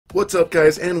What's up,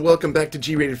 guys, and welcome back to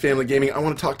G-Rated Family Gaming. I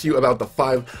want to talk to you about the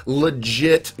 5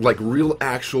 legit, like real,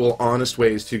 actual, honest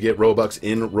ways to get Robux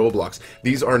in Roblox.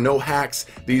 These are no hacks,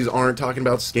 these aren't talking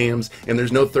about scams, and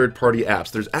there's no third-party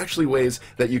apps. There's actually ways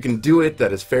that you can do it,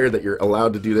 that is fair, that you're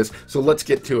allowed to do this, so let's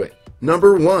get to it.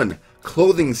 Number 1.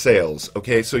 Clothing sales.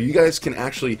 Okay, so you guys can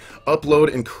actually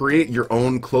upload and create your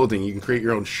own clothing. You can create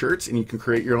your own shirts and you can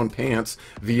create your own pants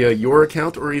via your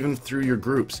account or even through your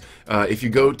groups. If you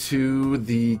go to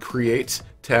the Create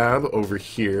tab over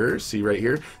here, see right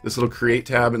here, this little Create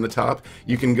tab in the top,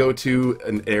 you can go to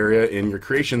an area in your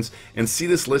creations and see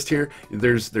this list here.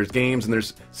 There's games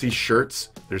and see shirts,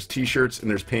 there's t-shirts, and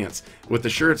there's pants. With the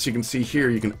shirts, you can see here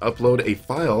you can upload a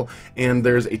file and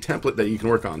there's a template that you can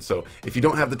work on. So if you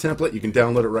don't have the template, you can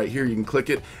download it right here. You can click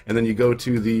it and then you go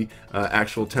to the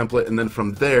actual template, and then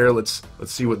from there, let's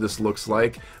see what this looks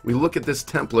like. We look at this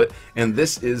template, and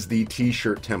this is the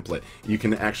t-shirt template. You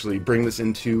can actually bring this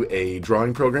into a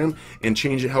drawing program and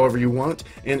change it however you want,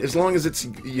 and as long as it's,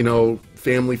 you know,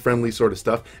 family friendly sort of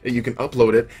stuff, you can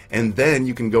upload it, and then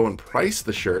you can go and price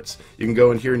the shirts. You can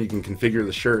go in here and you can configure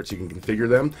the shirts, you can configure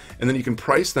them, and then you can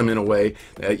price them in a way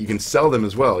that you can sell them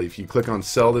as well. If you click on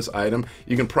sell this item,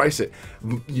 you can price it.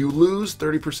 You lose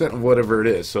 30% of whatever it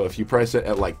is, so if you price it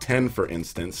at like 10, for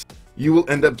instance, you will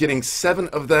end up getting 7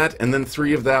 of that, and then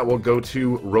 3 of that will go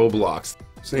to Roblox.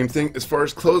 Same thing as far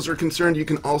as clothes are concerned. You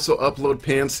can also upload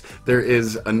pants. There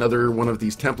is another one of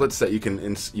these templates that you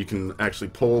can actually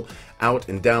pull out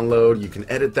and download. You can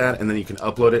edit that and then you can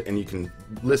upload it and you can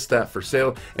list that for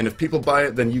sale, and if people buy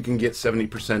it, then you can get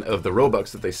 70% of the Robux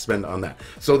that they spend on that.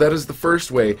 So that is the first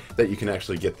way that you can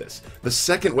actually get this. The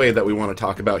second way that we want to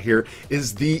talk about here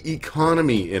is the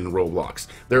economy in Roblox.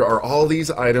 There are all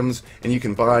these items and you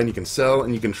can buy and you can sell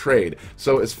and you can trade.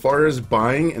 So as far as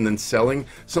buying and then selling,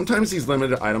 sometimes these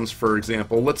limited items, for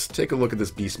example, let's take a look at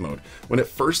this beast mode. When it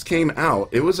first came out,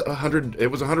 it was 100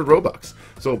 Robux.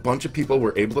 So a bunch of people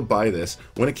were able to buy this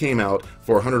when it came out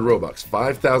for 100 Robux.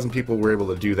 5,000 people were able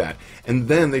to do that, and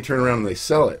then they turn around and they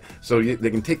sell it. So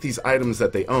they can take these items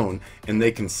that they own and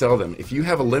they can sell them. If you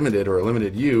have a limited or a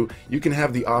limited you can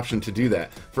have the option to do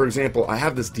that. For example, I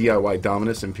have this DIY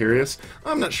Dominus Imperius.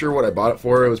 I'm not sure what I bought it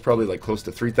for. It was probably like close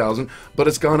to 3,000, but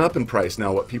it's gone up in price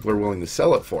now what people are willing to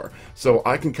sell it for. So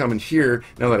I can come in here,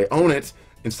 now that I own it,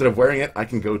 instead of wearing it, I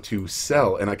can go to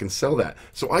sell and I can sell that.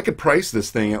 So I could price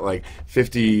this thing at like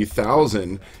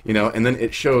 50,000, you know, and then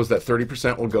it shows that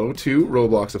 30% will go to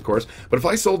Roblox, of course. But if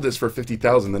I sold this for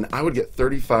 50,000, then I would get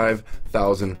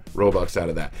 35,000 Robux out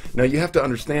of that. Now you have to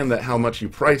understand that how much you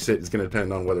price it is going to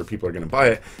depend on whether people are going to buy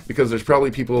it, because there's probably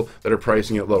people that are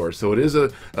pricing it lower. So it is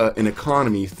an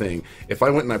economy thing. If I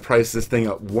went and I priced this thing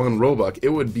at 1 Robux, it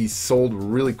would be sold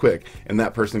really quick, and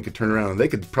that person could turn around and they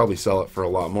could probably sell it for a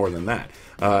lot more than that.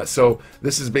 So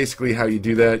this is basically how you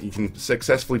do that. You can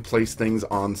successfully place things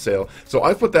on sale. So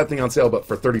I put that thing on sale, but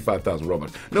for 35,000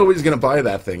 Robux. Nobody's going to buy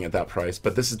that thing at that price,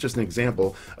 but this is just an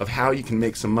example of how you can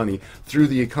make some money through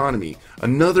the economy.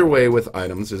 Another way with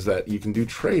items is that you can do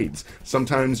trades.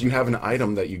 Sometimes you have an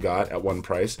item that you got at one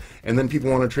price, and then people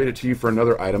want to trade it to you for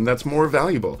another item that's more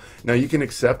valuable. Now you can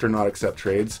accept or not accept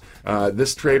trades.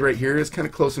 This trade right here is kind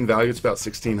of close in value. It's about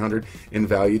 1,600 in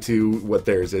value to what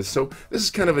theirs is. So this is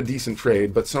kind of a decent trade.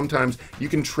 But sometimes you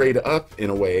can trade up in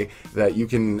a way that you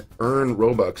can earn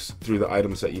Robux through the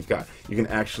items that you've got. You can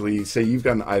actually say you've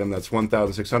got an item that's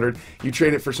 1,600, you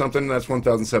trade it for something that's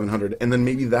 1,700, and then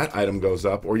maybe that item goes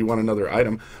up, or you want another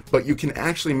item, but you can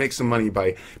actually make some money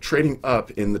by trading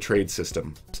up in the trade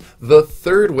system. The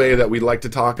third way that we'd like to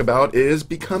talk about is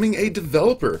becoming a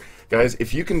developer. Guys,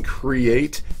 if you can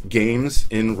create games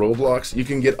in Roblox, you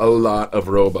can get a lot of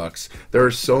Robux. There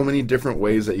are so many different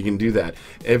ways that you can do that.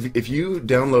 If you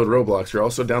download Roblox, you're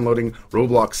also downloading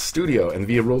Roblox Studio, and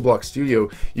via Roblox Studio,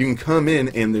 you can come in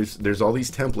and there's all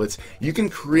these templates. You can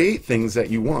create things that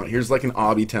you want. Here's like an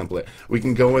obby template. We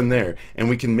can go in there and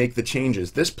we can make the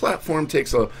changes. This platform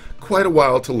takes quite a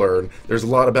while to learn. There's a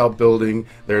lot about building,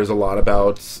 there's a lot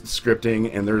about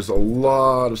scripting, and there's a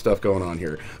lot of stuff going on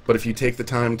here. But if you take the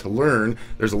time to learn,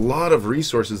 there's a lot of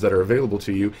resources that are available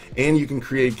to you, and you can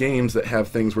create games that have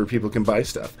things where people can buy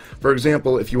stuff. For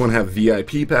example, if you want to have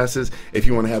VIP passes, if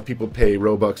you want to have people pay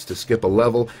Robux to skip a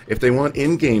level, if they want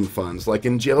in-game funds, like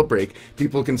in Jailbreak,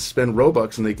 people can spend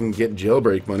Robux and they can get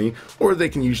jailbreak money, or they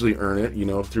can usually earn it, you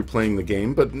know, through playing the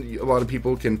game, but a lot of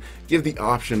people can give the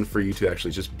option for you to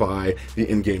actually just buy the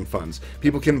in-game funds.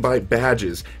 People can buy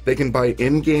badges, they can buy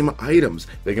in-game items,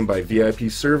 they can buy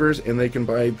VIP servers, and they can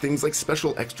buy things like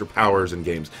special extra powers in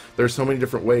games. There's so many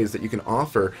different ways that you can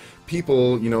offer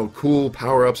people, you know, cool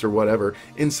power-ups or whatever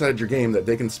inside your game that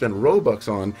they can spend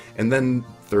Robux on, and then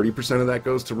 30% of that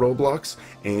goes to Roblox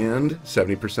and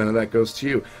 70% of that goes to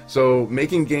you. So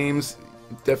making games,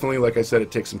 definitely, like I said,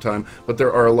 it takes some time, but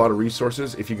there are a lot of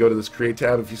resources. If you go to this Create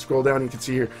tab, if you scroll down, you can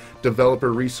see here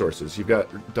developer resources. You've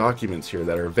got documents here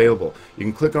that are available. You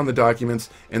can click on the documents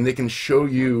and they can show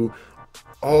you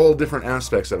all different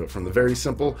aspects of it, from the very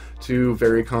simple to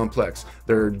very complex.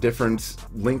 There are different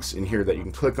links in here that you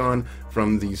can click on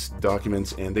from these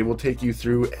documents, and they will take you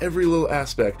through every little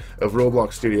aspect of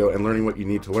Roblox Studio and learning what you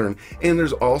need to learn. And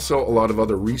there's also a lot of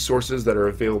other resources that are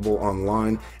available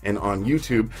online and on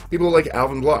YouTube. People like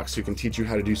Alvin Blocks, who can teach you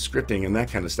how to do scripting and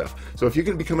that kind of stuff. So if you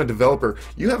can become a developer,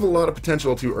 you have a lot of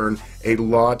potential to earn a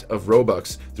lot of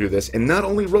Robux through this. And not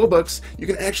only Robux, you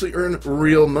can actually earn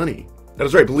real money. That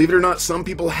is right, believe it or not, some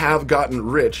people have gotten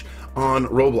rich on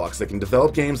Roblox. They can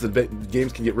develop games, the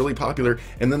games can get really popular,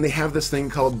 and then they have this thing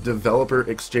called Developer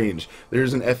Exchange.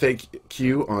 There's an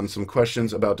FAQ on some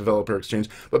questions about Developer Exchange,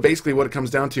 but basically what it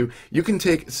comes down to, you can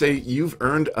take, say you've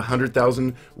earned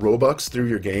 100,000 Robux through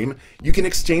your game, you can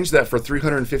exchange that for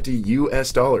 350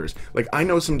 US dollars. Like, I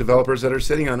know some developers that are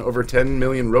sitting on over 10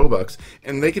 million Robux,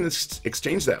 and they can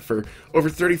exchange that for over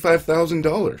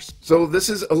 $35,000. So this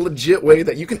is a legit way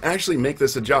that you can actually make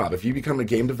this a job. If you become a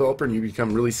game developer and you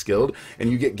become really skilled,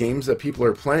 and you get games that people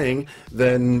are playing,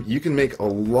 then you can make a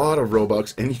lot of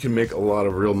Robux and you can make a lot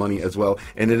of real money as well,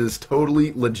 and it is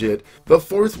totally legit. The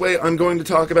fourth way I'm going to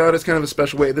talk about is kind of a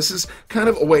special way. This is kind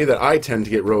of a way that I tend to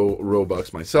get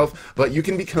Robux myself, but you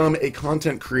can become a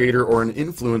content creator or an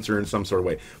influencer in some sort of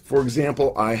way. For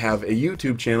example, I have a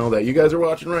YouTube channel that you guys are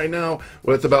watching right now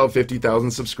with about 50,000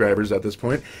 subscribers at this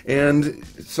point, and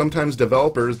sometimes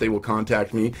developers, they will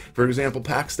contact me. For example,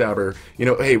 Packstabber, you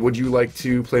know, hey, would you like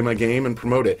to play my game and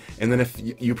promote it? And then if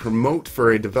you promote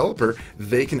for a developer,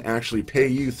 they can actually pay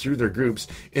you through their groups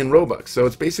in Robux. So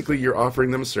it's basically you're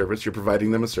offering them a service, you're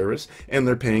providing them a service, and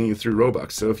they're paying you through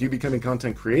Robux. So if you become a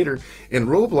content creator in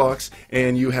Roblox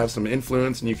and you have some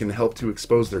influence and you can help to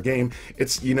expose their game,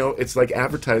 it's, you know, it's like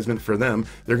advertisement for them.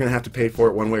 They're going to have to pay for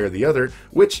it one way or the other,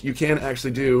 which you can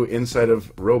actually do inside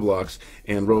of Roblox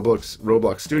and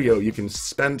Roblox Studio. You can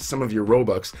spend some of your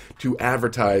Robux to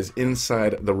advertise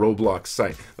inside the Roblox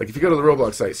site. Like if you go to the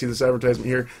Roblox site, see this advertisement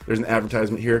here? There's an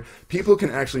advertisement here. People can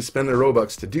actually spend their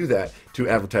Robux to do that, to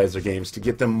advertise their games, to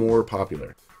get them more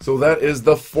popular. So that is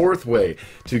the fourth way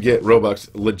to get Robux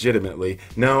legitimately.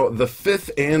 Now, the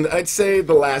fifth, and I'd say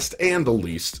the last and the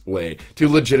least way to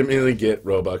legitimately get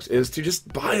Robux is to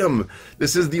just buy them.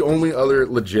 This is the only other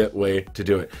legit way to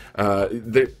do it.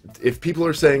 If people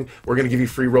are saying, we're going to give you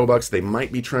free Robux, they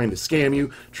might be trying to scam you,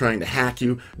 trying to hack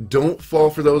you. Don't fall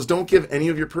for those. Don't give any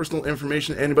of your personal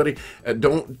information to anybody.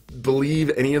 Don't believe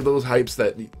any of those hypes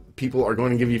that people are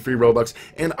going to give you free Robux,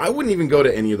 and I wouldn't even go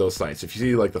to any of those sites. If you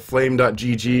see like the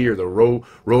flame.gg or the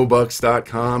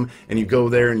robux.com and you go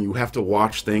there and you have to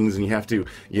watch things and you have to,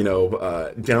 you know,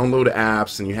 download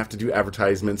apps and you have to do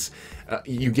advertisements,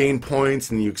 you gain points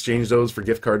and you exchange those for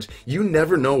gift cards. You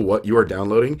never know what you are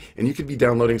downloading, and you could be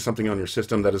downloading something on your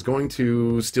system that is going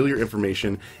to steal your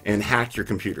information and hack your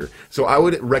computer. So I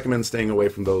would recommend staying away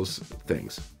from those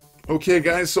things. Okay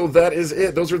guys, so that is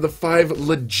it. Those are the 5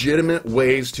 legitimate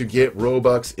ways to get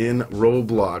Robux in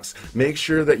Roblox. Make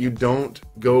sure that you don't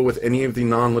go with any of the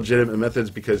non-legitimate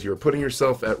methods, because you're putting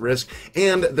yourself at risk,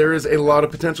 and there is a lot of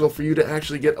potential for you to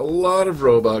actually get a lot of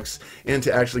Robux and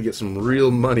to actually get some real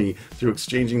money through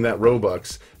exchanging that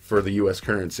Robux for the US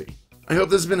currency. I hope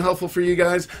this has been helpful for you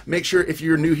guys. Make sure, if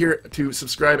you're new here, to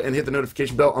subscribe and hit the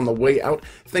notification bell on the way out.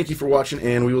 Thank you for watching,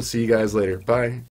 and we will see you guys later. Bye.